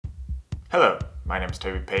Hello, my name is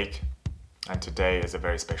Toby Peake, and today is a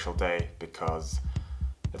very special day because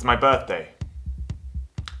it's my birthday.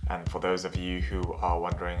 And for those of you who are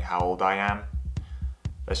wondering how old I am,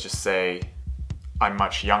 let's just say I'm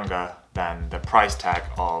much younger than the price tag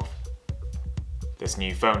of this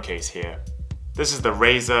new phone case here. This is the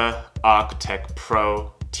Razer Arctech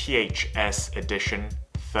THC edition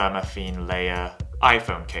thermophene layer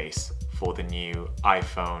iPhone case for the new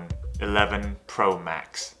iPhone 11 Pro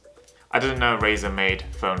Max. I didn't know Razer made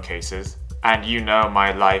phone cases, and you know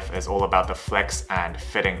my life is all about the flex and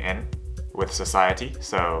fitting in with society,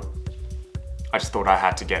 so I just thought I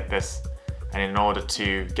had to get this, and in order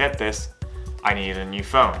to get this, I needed a new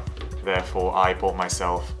phone. Therefore, I bought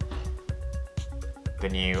myself the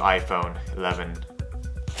new iPhone 11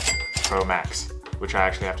 Pro Max, which I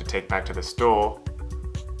actually have to take back to the store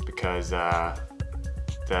because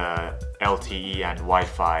the LTE and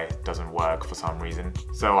Wi-Fi doesn't work for some reason.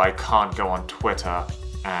 So I can't go on Twitter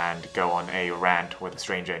and go on a rant with a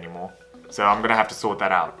stranger anymore. So I'm gonna have to sort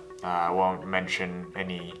that out. I won't mention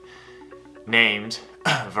any named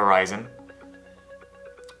Verizon.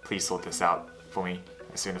 Please sort this out for me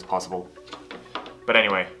as soon as possible. But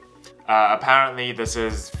anyway, apparently this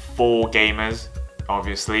is for gamers,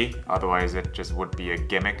 obviously. Otherwise it just would be a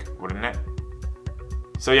gimmick, wouldn't it?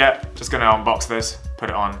 So yeah, just gonna unbox this,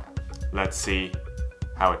 put it on. Let's see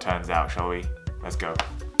how it turns out, shall we? Let's go.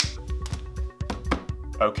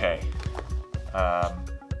 Okay.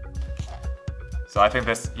 So I think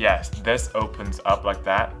this opens up like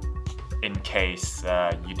that in case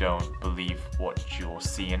you don't believe what you're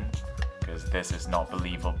seeing, because this is not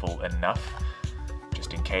believable enough.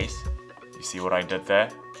 Just in case. You see what I did there?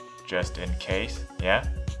 Just in case, yeah?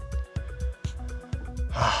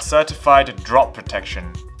 Certified drop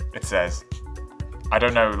protection, it says. I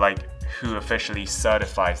don't know like who officially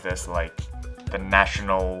certifies this, like the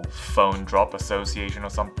National Phone Drop Association or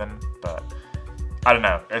something, but I don't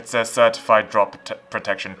know. It says certified drop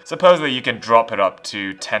protection. Supposedly you can drop it up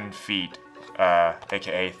to 10 feet,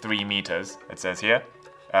 aka 3 meters, it says here,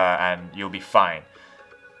 and you'll be fine.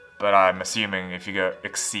 But I'm assuming if you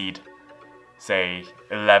exceed, say,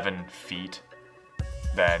 11 feet,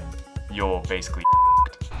 then you're basically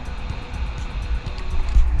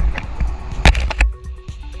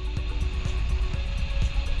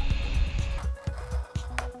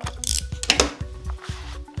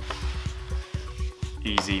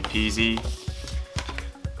easy peasy.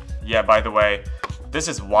 Yeah, by the way, this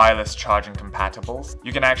is wireless charging compatible.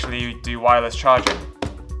 You can actually do wireless charging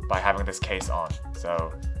by having this case on.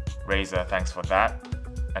 So Razer, thanks for that.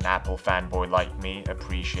 An Apple fanboy like me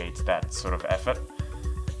appreciates that sort of effort.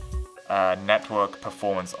 Network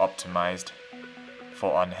performance optimized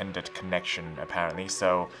for unhindered connection, apparently.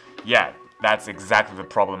 So yeah, that's exactly the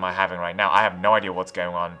problem I'm having right now. I have no idea what's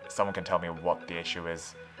going on. Someone can tell me what the issue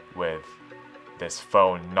is with this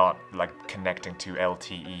phone not like connecting to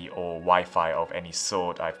LTE or Wi-Fi of any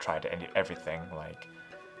sort. I've tried everything, like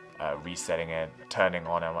resetting it, turning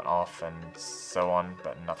on and off and so on,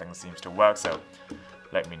 but nothing seems to work. So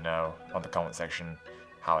let me know on the comment section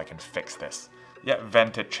how I can fix this. Yeah,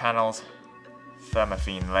 vented channels,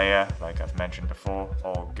 thermophene layer, like I've mentioned before,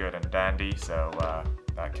 all good and dandy, so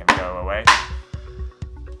that can go away.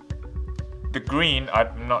 The green,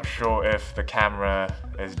 I'm not sure if the camera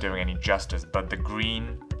is doing any justice, but the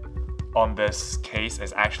green on this case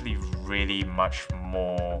is actually really much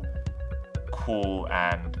more cool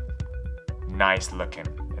and nice looking.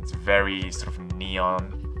 It's very sort of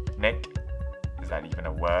neonic. Is that even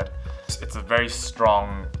a word? It's a very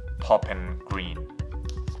strong pop-in green.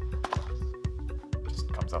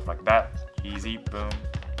 Just comes off like that. Easy, boom.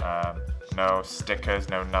 No stickers,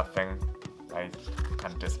 no nothing. I'm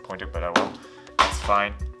kind of disappointed, but I will. It's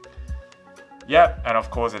fine. Yep, and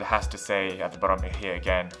of course it has to say at the bottom here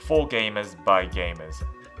again, for gamers by gamers.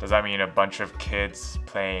 Does that mean a bunch of kids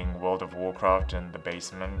playing World of Warcraft in the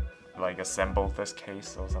basement like assembled this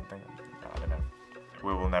case or something? I don't know.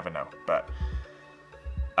 We will never know. But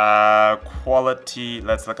quality,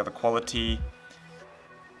 let's look at the quality.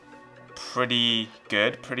 Pretty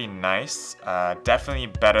good, pretty nice. Definitely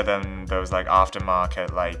better than those like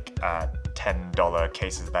aftermarket like $10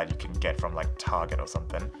 cases that you can get from like Target or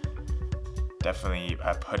something. Definitely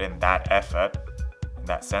put in that effort in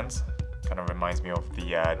that sense. Kind of reminds me of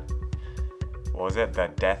the what was it, the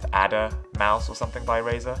Death Adder mouse or something by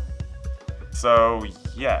Razer. So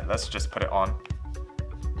yeah, let's just put it on.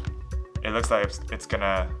 It looks like it's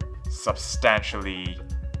gonna substantially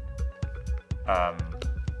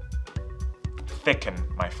thicken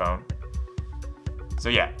my phone. So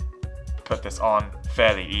yeah, put this on,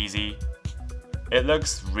 fairly easy. It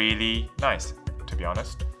looks really nice, to be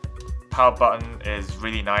honest. Power button is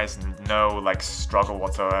really nice, no like struggle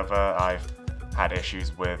whatsoever. I've had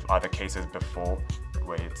issues with other cases before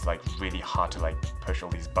where it's like really hard to like push all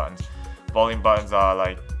these buttons. Volume buttons are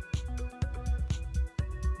like,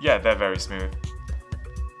 yeah, they're very smooth.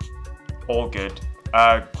 All good.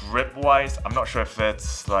 Grip wise, I'm not sure if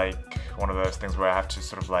it's like one of those things where I have to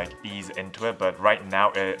sort of like ease into it, but right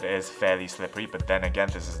now it is fairly slippery. But then again,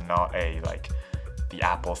 this is not a like the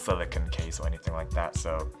Apple silicon case or anything like that,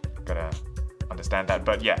 so gotta understand that.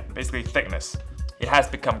 But yeah, basically thickness. It has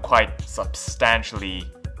become quite substantially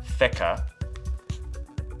thicker,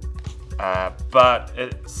 but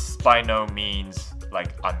it's by no means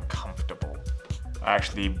like uncomfortable. I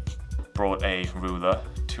actually brought a ruler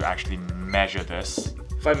to actually measure this.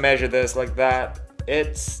 If I measure this like that,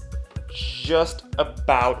 it's just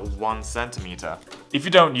about 1 centimeter. If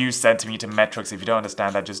you don't use centimeter metrics, if you don't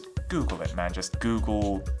understand that, just Google it, man. Just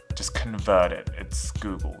Google, just convert it. It's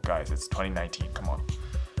Google, guys. It's 2019, come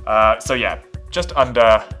on. So yeah, just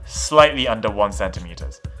under, slightly under 1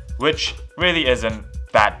 centimeters, which really isn't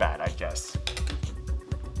that bad, I guess.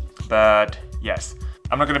 But yes,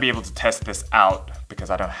 I'm not gonna be able to test this out because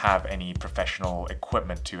I don't have any professional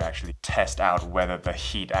equipment to actually test out whether the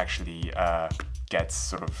heat actually gets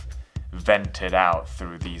sort of vented out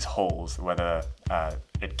through these holes, whether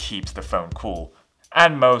it keeps the phone cool.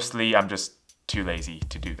 And mostly I'm just too lazy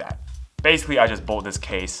to do that. Basically, I just bought this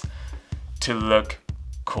case to look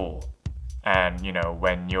cool. And you know,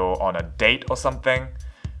 when you're on a date or something,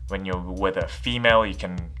 when you're with a female, you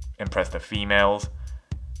can impress the females.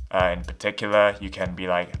 In particular, you can be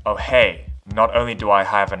like, oh hey, not only do I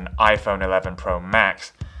have an iPhone 11 Pro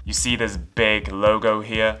Max, you see this big logo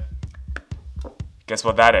here? Guess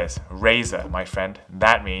what that is? Razer, my friend.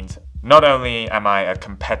 That means not only am I a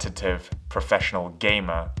competitive professional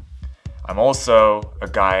gamer, I'm also a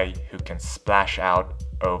guy who can splash out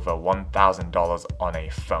over $1,000 on a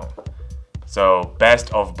phone. So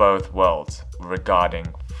best of both worlds regarding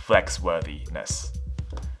flexworthiness.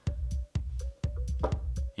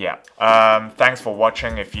 Yeah, thanks for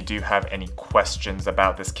watching. If you do have any questions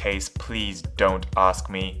about this case, please don't ask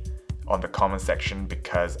me on the comment section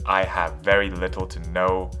because I have very little to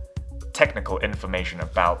no technical information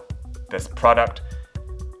about this product.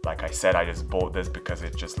 Like I said, I just bought this because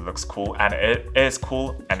it just looks cool, and it is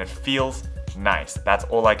cool and it feels nice. That's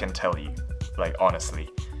all I can tell you, like honestly.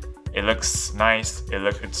 It looks nice,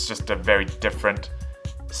 it's just a very different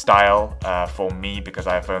style for me because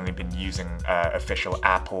I've only been using official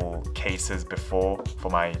Apple cases before for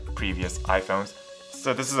my previous iPhones.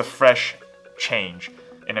 So this is a fresh change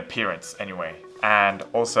in appearance anyway. And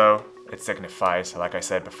also it signifies, like I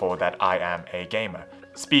said before, that I am a gamer.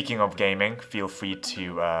 Speaking of gaming, feel free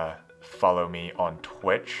to follow me on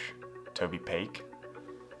Twitch, Toby Pake.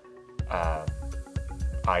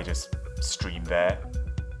 I just stream there.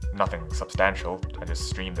 Nothing substantial, I just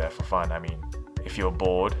stream there for fun. I mean, if you're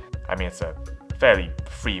bored, I mean, it's a fairly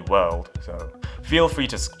free world, so feel free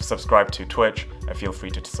to subscribe to Twitch and feel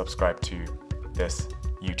free to subscribe to this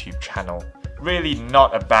YouTube channel. Really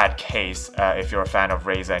not a bad case if you're a fan of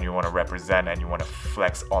Razer and you want to represent and you want to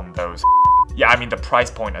flex on those. Yeah, I mean, the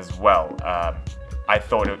price point as well. I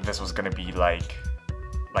thought this was going to be like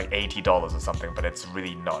 $80 or something, but it's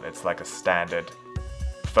really not. It's like a standard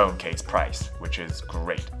phone case price, which is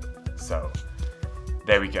great. So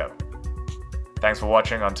there we go. Thanks for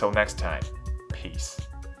watching. Until next time, peace.